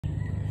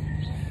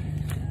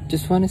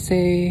Just want to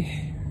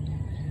say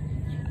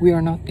we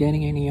are not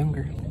getting any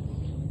younger.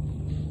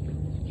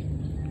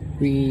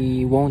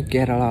 We won't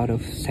get a lot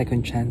of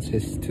second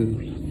chances to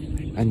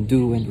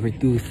undo and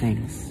redo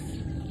things.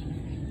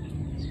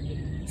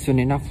 Soon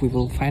enough, we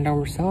will find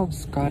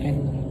ourselves caught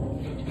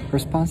in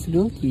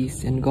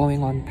responsibilities and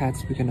going on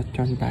paths we cannot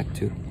turn back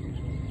to.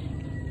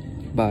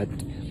 But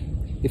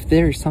if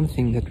there is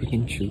something that we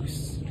can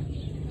choose,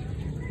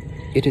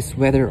 it is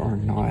whether or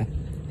not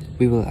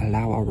we will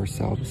allow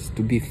ourselves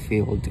to be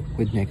filled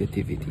with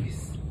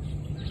negativities.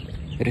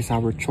 It is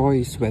our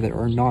choice whether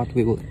or not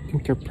we will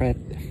interpret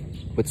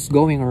what's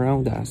going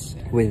around us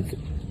with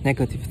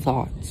negative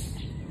thoughts.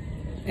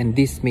 And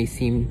this may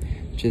seem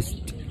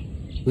just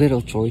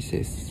little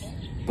choices,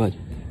 but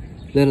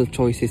little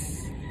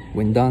choices,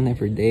 when done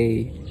every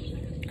day,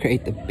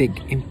 create a big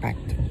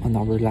impact on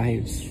our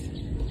lives.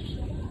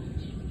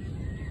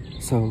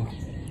 So,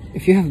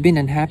 if you have been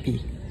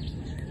unhappy,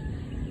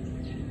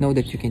 know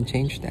that you can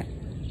change that.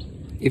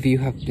 If you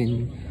have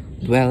been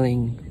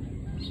dwelling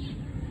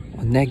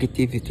on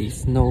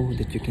negativities, know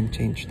that you can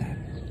change that.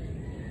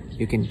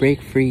 You can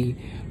break free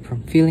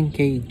from feeling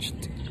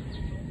caged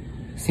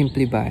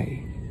simply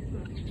by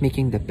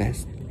making the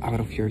best out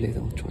of your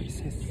little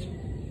choices.